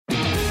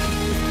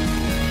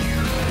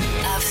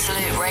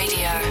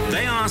Radio.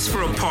 They asked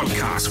for a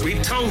podcast. We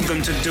told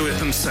them to do it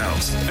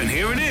themselves. And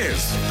here it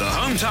is, the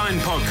Home Time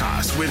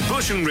Podcast with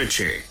Bush and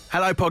Richie.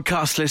 Hello,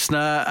 podcast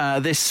listener.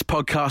 This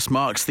podcast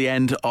marks the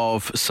end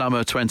of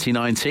summer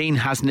 2019.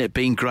 Hasn't it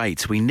been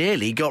great? We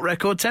nearly got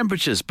record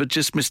temperatures, but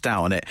just missed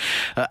out on it.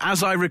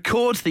 As I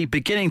record the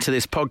beginning to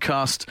this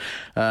podcast,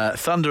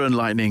 thunder and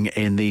lightning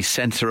in the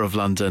centre of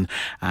London,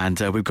 and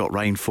we've got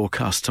rain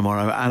forecast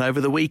tomorrow and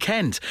over the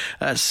weekend.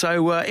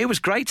 So it was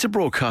great to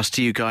broadcast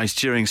to you guys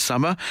during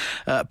summer.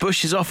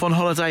 Bush is off on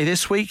holiday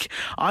this week.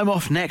 I'm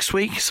off next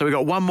week, so we've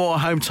got one more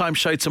Home Time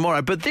show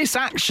tomorrow. But this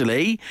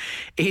actually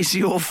is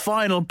your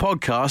final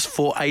podcast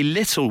for a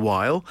little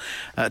while.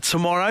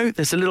 Tomorrow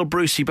there's a little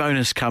Brucey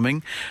bonus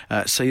coming,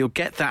 so you'll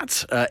get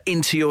that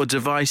into your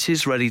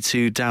devices ready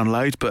to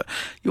download, but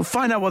you'll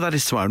find out what that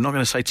is tomorrow. I'm not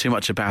going to say too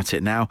much about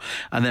it now.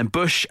 And then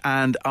Bush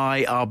and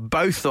I are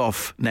both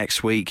off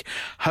next week.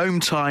 Home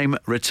Time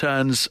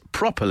returns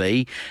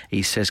properly,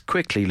 he says,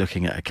 quickly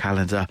looking at a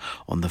calendar,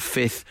 on the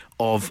 5th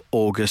of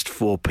August,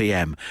 4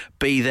 p.m.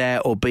 Be there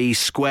or be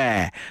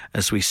square,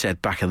 as we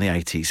said back in the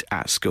 80s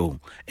at school.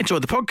 Enjoy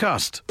the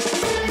podcast.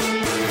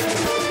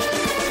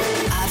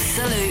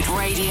 Absolute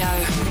Radio.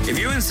 If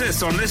you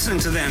insist on listening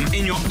to them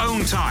in your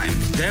own time,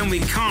 then we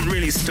can't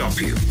really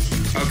stop you.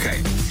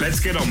 Okay, let's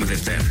get on with it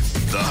then.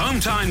 The Home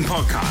Time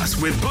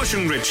Podcast with Bush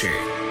and Richie.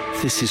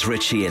 This is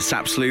Richie, it's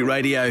Absolute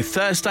Radio.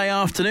 Thursday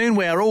afternoon,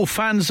 we are all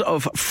fans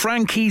of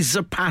Frankie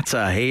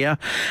Zapata here.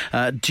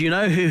 Do you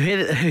know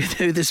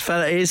who this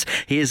fella is?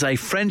 He is a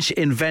French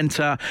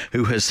inventor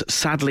who has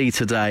sadly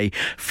today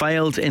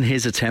failed in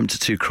his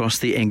attempt to cross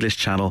the English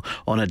Channel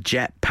on a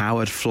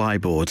jet-powered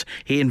flyboard.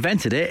 He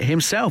invented it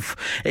himself.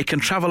 It can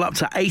travel up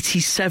to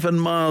 87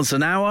 miles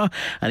an hour,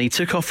 and he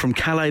took off from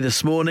Calais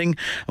this morning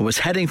and was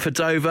heading for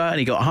Dover, and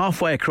he got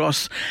halfway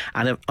across,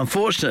 and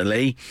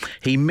unfortunately,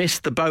 he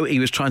missed the boat he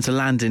was trying to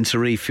land in to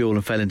refuel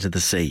and fell into the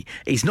sea.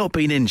 He's not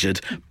been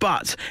injured,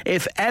 but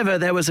if ever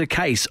there was a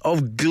case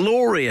of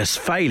glorious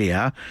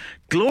failure,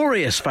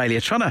 trying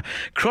to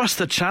cross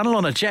the channel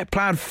on a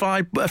jet-powered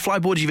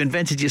flyboard you've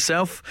invented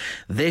yourself,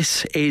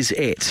 this is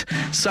it.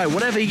 So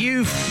whatever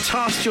you've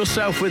tasked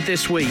yourself with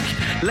this week,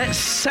 let's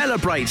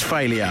celebrate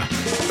failure.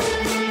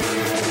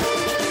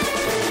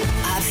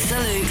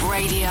 Absolute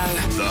Radio.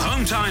 The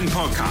Home Time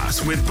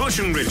Podcast with Bush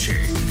and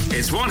Richie.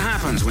 It's what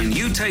happens when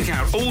you take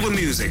out all the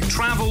music,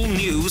 travel,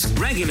 news,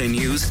 regular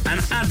news, and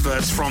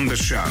adverts from the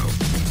show.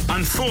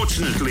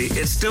 Unfortunately,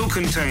 it still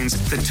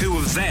contains the two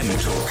of them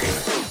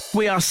talking.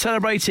 We are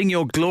celebrating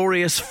your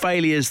glorious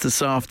failures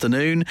this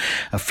afternoon.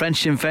 A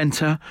French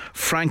inventor,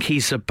 Frankie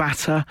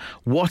Zapata,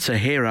 what a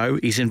hero.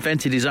 He's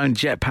invented his own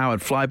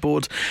jet-powered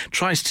flyboard,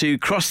 tries to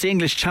cross the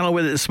English Channel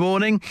with it this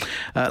morning,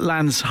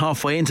 lands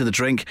halfway into the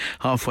drink,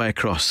 halfway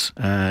across.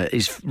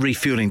 His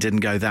refueling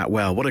didn't go that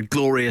well. What a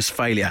glorious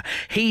failure.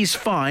 He's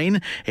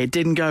fine. It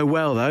didn't go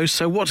well, though.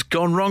 So what's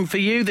gone wrong for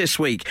you this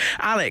week?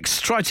 Alex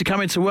tried to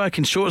come into work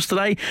in shorts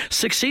today,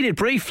 succeeded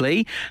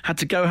briefly, had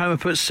to go home and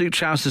put suit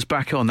trousers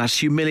back on. That's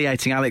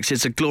humiliating, Alex.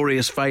 It's a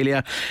glorious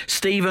failure.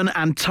 Stephen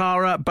and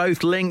Tara,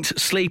 both linked,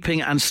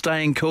 sleeping and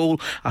staying cool.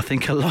 I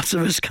think a lot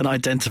of us can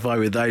identify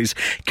with those.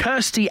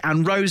 Kirsty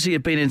and Rosie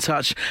have been in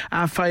touch.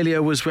 Our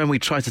failure was when we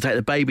tried to take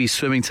the baby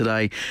swimming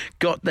today.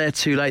 Got there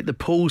too late. The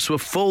pools were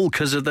full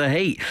because of the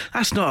heat.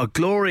 That's not a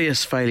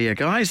glorious failure,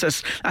 guys.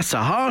 That's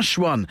a harsh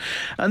one.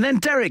 And then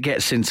Derek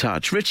gets in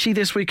touch. Richie,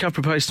 this week I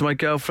proposed to my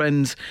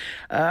girlfriend.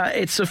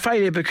 It's a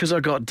failure because I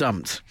got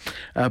dumped.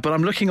 But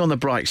I'm looking on the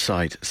bright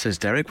side, says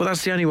Derek. Well,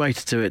 that's the only way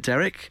to do it,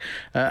 Derek.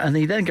 And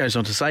he then goes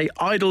on to say,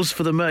 idols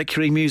for the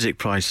Mercury Music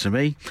Prize for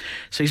me.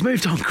 So he's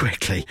moved on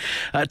quickly.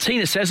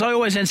 Tina says, I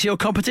always enter your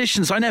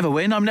competitions. I never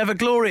win. I'm never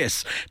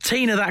glorious.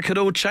 Tina, that could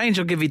all change.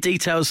 I'll give you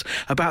details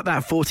about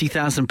that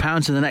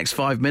 £40,000 in the next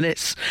 5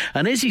 minutes.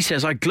 And Izzy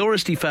says, I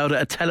gloriously failed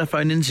at a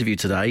telephone interview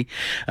today.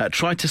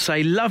 Tried to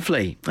say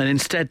lovely and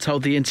instead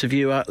told the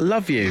interviewer,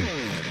 love you.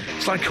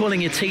 It's like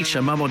calling your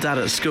teacher mum or dad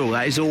at school.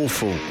 That is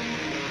awful.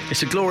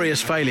 It's a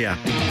glorious failure.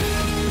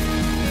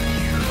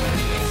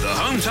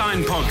 Home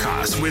Time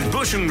Podcast with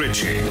Bush and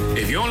Richie.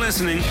 If you're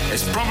listening,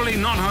 it's probably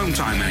not Home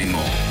Time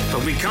anymore,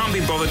 but we can't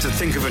be bothered to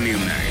think of a new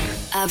name.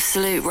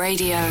 Absolute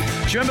Radio.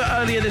 Do you remember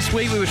earlier this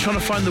week we were trying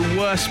to find the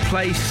worst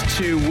place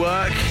to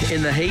work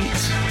in the heat?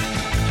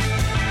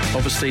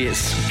 Obviously,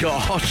 it's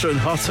got hotter and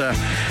hotter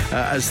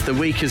as the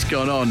week has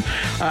gone on.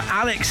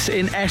 Alex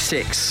in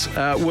Essex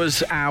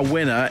was our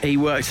winner. He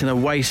worked in a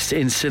waste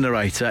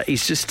incinerator.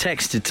 He's just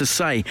texted to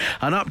say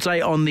an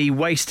update on the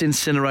waste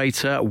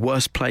incinerator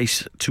worst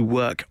place to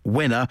work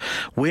winner.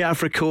 We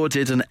have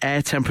recorded an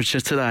air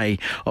temperature today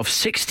of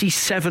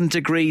 67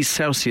 degrees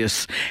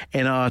Celsius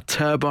in our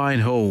turbine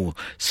hall.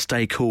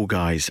 Stay cool,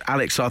 guys.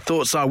 Alex, our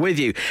thoughts are with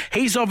you.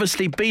 He's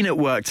obviously been at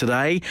work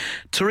today.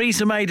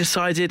 Theresa May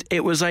decided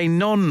it was a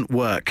non-work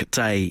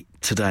day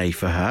today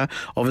for her.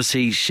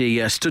 Obviously,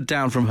 she stood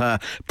down from her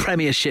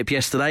premiership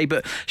yesterday,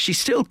 but she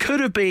still could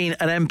have been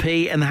an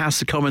MP in the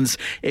House of Commons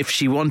if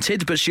she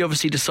wanted, but she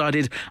obviously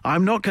decided,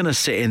 I'm not going to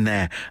sit in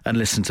there and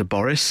listen to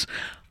Boris.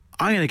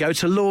 I'm going to go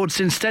to Lord's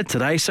instead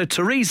today. So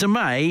Theresa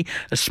May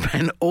has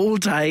spent all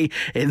day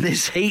in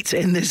this heat,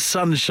 in this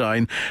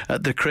sunshine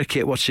at the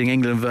cricket watching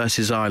England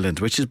versus Ireland,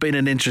 which has been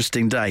an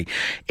interesting day.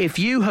 If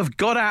you have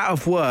got out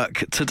of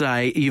work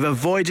today, you've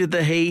avoided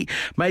the heat,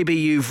 maybe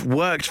you've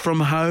worked from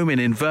home in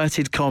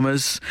inverted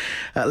commas,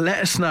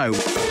 let us know.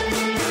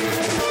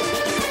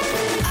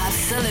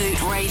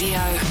 Absolute Radio.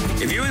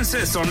 If you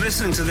insist on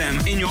listening to them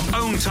in your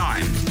own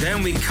time,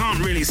 then we can't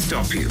really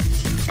stop you.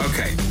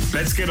 Okay,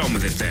 let's get on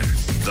with it then.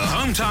 The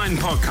Home Time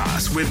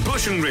Podcast with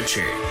Bush and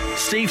Richie.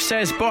 Steve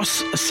says,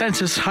 boss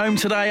sent us home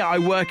today. I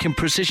work in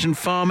precision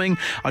farming.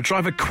 I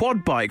drive a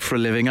quad bike for a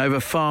living over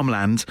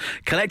farmland,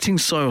 collecting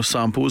soil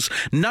samples.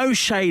 No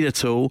shade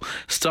at all.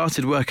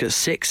 Started work at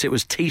 6. It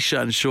was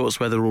T-shirt and shorts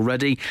weather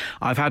already.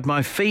 I've had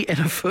my feet in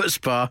a foot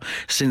spa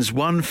since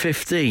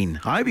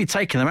 1:15. I hope you've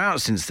taken them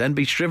out since then.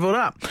 Be shriveled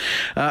up.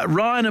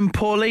 Ryan and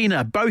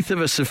Paulina, both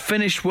of us have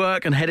finished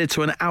work and headed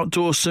to an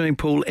outdoor swimming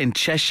pool in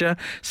Cheshire.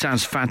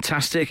 Sounds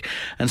fantastic.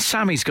 And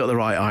Sammy's got the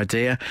right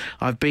idea.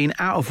 I've been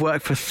out of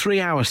work for 3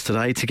 hours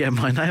today to get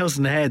my nails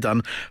and hair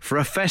done for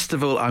a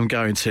festival I'm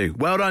going to.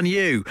 Well done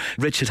you.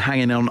 Richard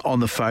hanging on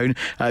the phone.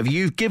 Have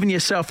you given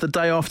yourself the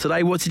day off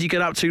today? What did you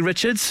get up to,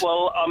 Richard?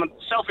 Well, I'm a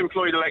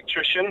self-employed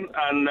electrician,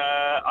 and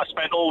I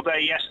spent all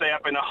day yesterday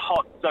up in a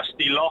hot,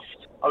 dusty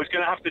loft. I was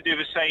going to have to do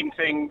the same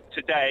thing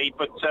today,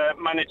 but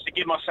managed to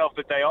give myself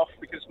the day off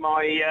because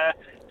my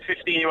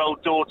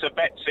 15-year-old daughter,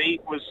 Betsy,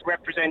 was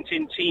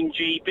representing Team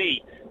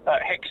GB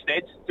at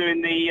Hexted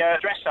doing the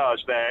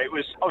dressage there. It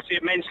was obviously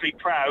immensely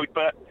proud,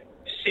 but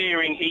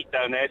searing heat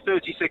down there,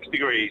 36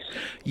 degrees.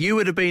 You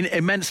would have been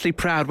immensely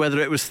proud whether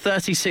it was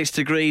 36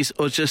 degrees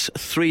or just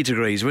 3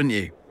 degrees, wouldn't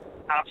you?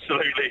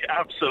 Absolutely,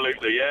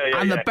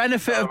 yeah. And the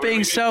benefit of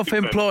being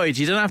self-employed,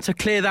 you don't have to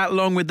clear that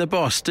long with the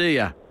boss, do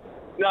you?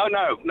 No,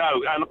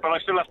 but I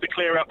still have to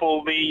clear up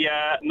all the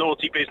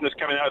naughty business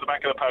coming out of the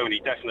back of the pony,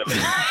 definitely.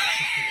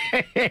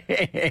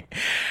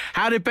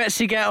 How did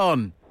Betsy get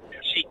on?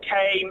 She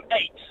came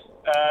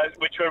 8th,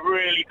 which we're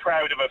really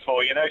proud of her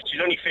for, you know.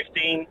 She's only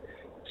 15,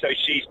 so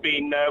she's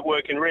been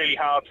working really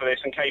hard for this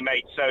and came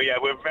 8th. So, yeah,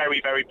 we're very,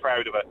 very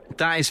proud of her.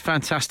 That is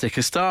fantastic.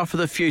 A star for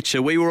the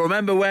future. We will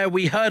remember where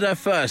we heard her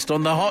first,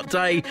 on the hot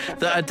day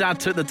that her dad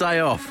took the day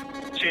off.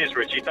 Cheers,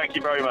 Richie. Thank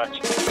you very much.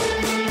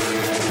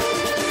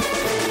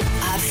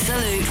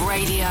 Absolute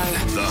Radio.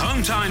 The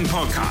Home Time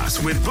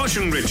Podcast with Bush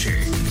and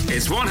Richie.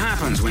 It's what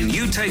happens when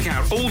you take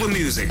out all the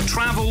music,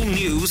 travel,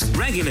 news,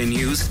 regular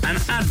news, and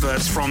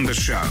adverts from the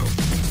show.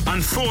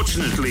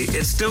 Unfortunately,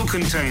 it still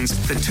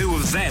contains the two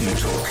of them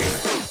talking.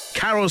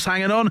 Carol's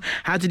hanging on.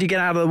 How did you get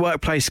out of the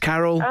workplace,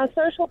 Carol? Our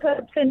social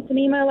club sent an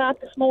email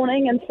out this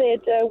morning and said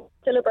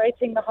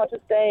celebrating the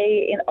hottest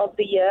day of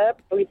the year.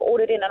 We've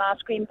ordered in an ice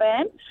cream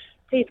van.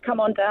 Please come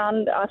on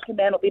down. The ice cream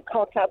van will be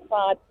parked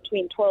outside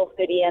between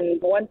 12:30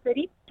 and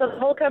 1:30. So the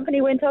whole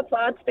company went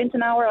outside, spent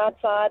an hour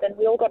outside, and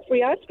we all got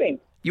free ice cream.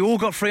 You all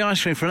got free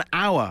ice cream for an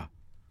hour?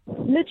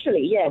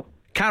 Literally, yeah.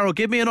 Carol,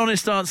 give me an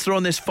honest answer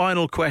on this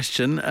final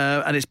question,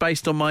 and it's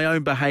based on my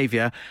own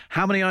behaviour.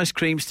 How many ice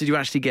creams did you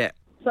actually get?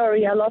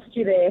 Sorry, I lost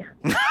you there.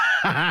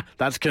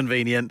 That's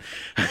convenient.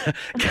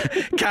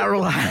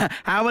 Carol,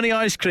 how many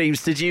ice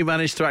creams did you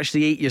manage to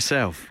actually eat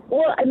yourself?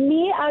 Well,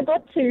 me, I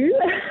got 2.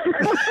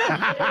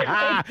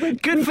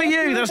 Good for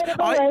you.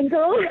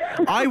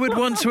 I would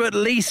want to at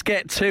least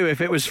get 2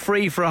 if it was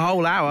free for a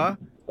whole hour.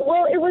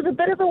 Well, it was a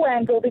bit of a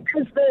wangle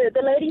because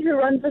the lady who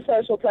runs the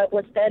social club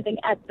was standing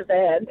at the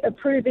van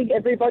approving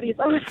everybody's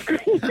ice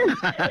cream.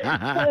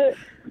 So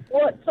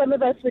what some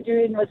of us were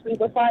doing was we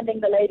were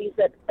finding the ladies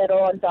that are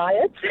on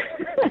diet.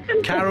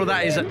 Carol,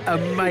 that is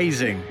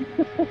amazing.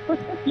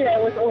 Yeah,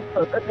 it was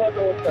awesome. It was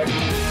awesome.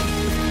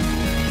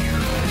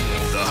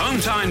 The Home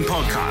Time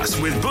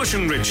Podcast with Bush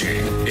and Richie.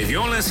 If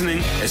you're listening,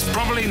 it's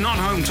probably not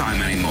Home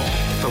Time anymore,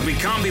 but we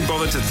can't be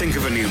bothered to think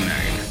of a new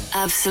name.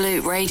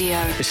 Absolute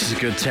Radio. This is a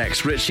good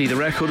text. Richie, the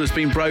record has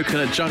been broken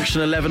at junction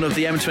 11 of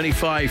the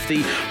M25,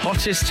 the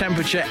hottest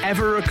temperature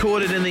ever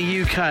recorded in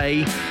the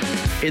UK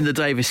in the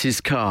Davis's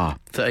car,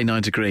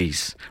 39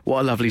 degrees. What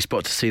a lovely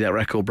spot to see that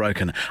record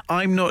broken.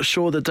 I'm not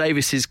sure the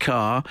Davis's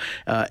car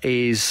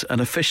is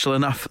an official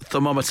enough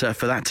thermometer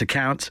for that to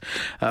count.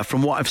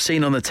 From what I've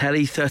seen on the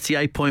telly,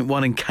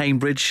 38.1 in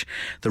Cambridge.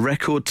 The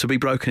record to be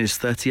broken is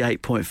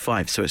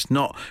 38.5, so it's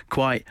not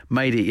quite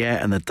made it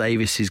yet, and the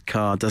Davis's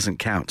car doesn't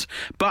count.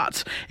 But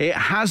it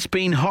has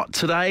been hot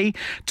today,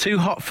 too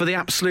hot for the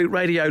Absolute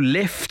Radio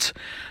lift.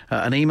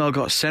 An email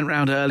got sent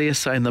round earlier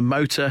saying the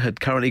motor had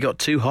currently got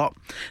too hot,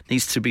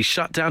 needs to be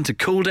shut down to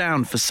cool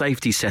down for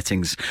safety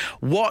settings.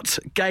 What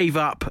gave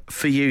up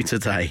for you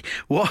today?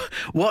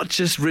 What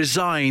just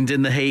resigned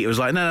in the heat? It was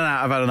like, no,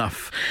 I've had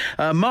enough.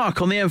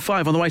 Mark on the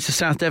M5 on the way to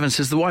South Devon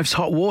says the wife's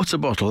hot water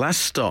bottle has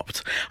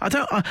stopped.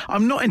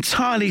 I'm not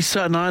entirely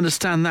certain I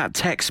understand that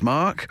text,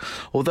 Mark,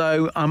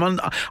 although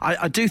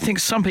I do think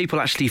some people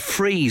actually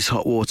freeze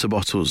hot water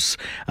bottles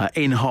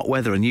in hot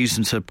weather and use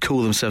them to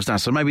cool themselves down.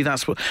 So maybe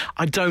that's what...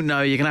 I don't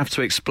know. You're going to have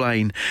to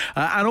explain.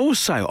 And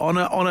also,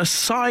 on a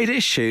side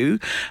issue,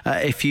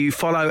 if you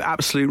follow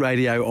Absolute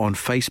Radio on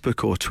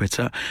Facebook or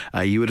Twitter,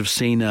 you would have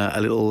seen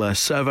a little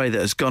survey that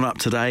has gone up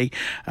today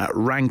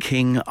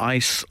ranking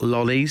ice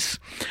lollies.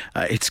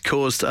 It's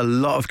caused a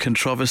lot of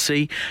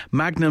controversy.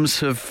 Magnums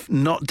have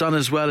not done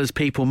as well as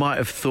people might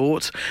have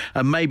thought.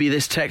 Maybe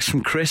this text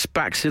from Chris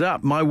backs it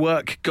up. My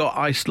work got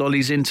ice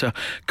lollies in to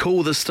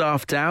cool the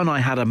staff down. I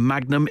had a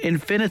Magnum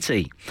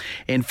Infinity.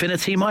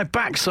 Infinity my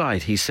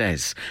backside, he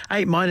says.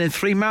 Ate mine in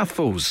 3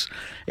 mouthfuls.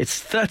 It's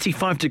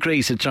 35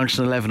 degrees at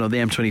Junction 11 on the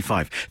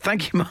M25.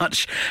 Thank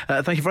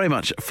you very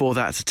much for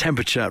that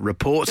temperature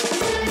report.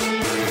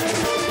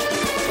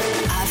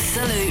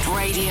 Absolute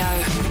Radio.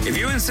 If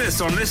you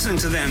insist on listening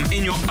to them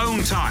in your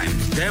own time,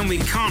 then we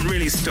can't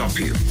really stop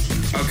you.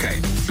 Okay,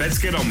 let's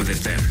get on with it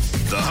then.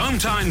 The Home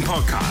Time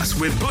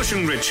Podcast with Bush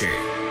and Richie.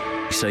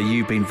 So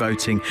you've been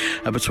voting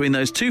between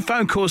those 2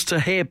 phone calls to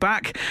hear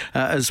back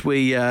as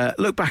we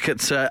look back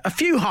at a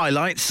few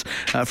highlights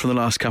from the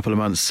last couple of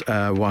months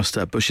whilst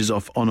Bush is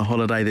off on a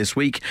holiday this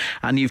week.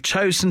 And you've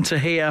chosen to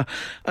hear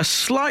a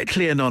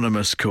slightly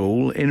anonymous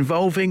call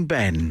involving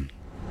Ben.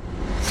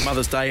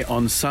 Mother's Day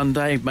on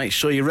Sunday. Make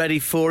sure you're ready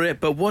for it.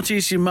 But what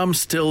does your mum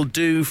still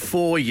do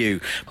for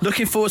you?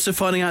 Looking forward to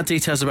finding out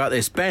details about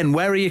this. Ben,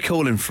 where are you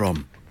calling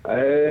from?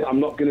 I'm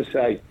not going to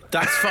say.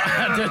 That's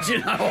fine. Do you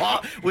know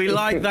what? We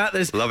like that.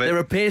 Love it. There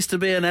appears to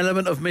be an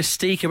element of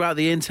mystique about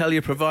the intel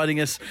you're providing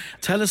us.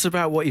 Tell us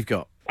about what you've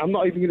got. I'm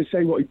not even going to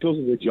say what he does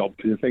as a job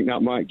because I think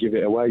that might give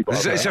it away.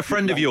 But It's a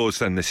friend of yours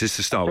then, this is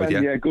to start with,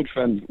 yeah? Yeah, good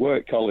friend,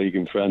 work colleague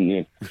and friend,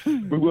 yeah.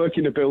 We work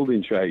in the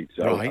building trade,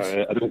 so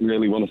Right. I don't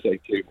really want to say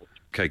too much.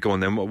 Okay, go on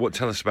then. What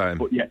tell us about him?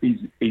 But yeah,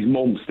 his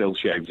mum still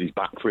shaves his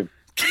back for him.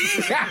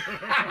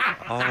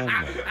 Oh,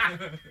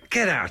 man.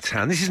 Get out of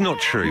town. This is not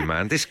true,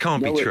 man. This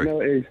can't be true.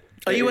 No, it is.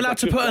 Are you allowed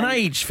to put an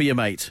age for your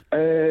mate?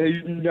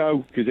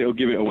 No, because it'll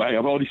give it away.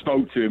 I've already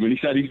spoke to him and he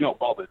said he's not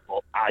bothered,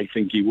 but I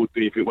think he would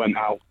be if it went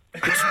out.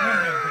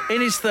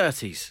 In his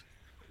 30s?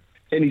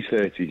 In his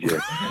 30s,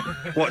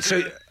 yeah. What,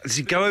 so does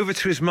he go over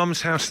to his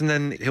mum's house and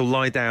then he'll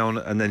lie down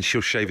and then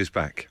she'll shave his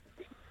back?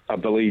 I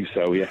believe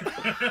so, yeah.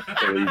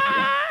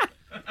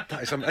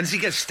 And does he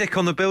get stick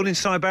on the building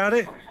side about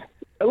it?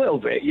 A little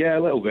bit, yeah,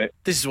 a little bit.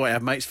 This is what you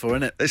have mates for,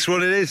 isn't it? That's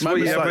what it is. What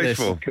Moments you have like mates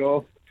this. for?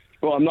 Cool.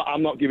 Well,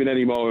 I'm not giving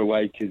any more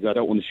away because I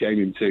don't want to shame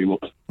him too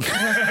much.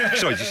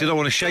 Sorry, you don't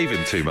want to shave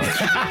him too much.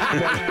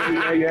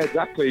 yeah,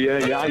 exactly.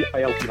 Yeah. I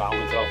help him out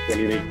as well when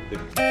he needs to.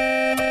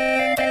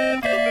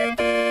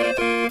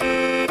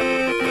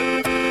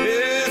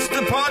 It's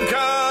the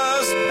podcast.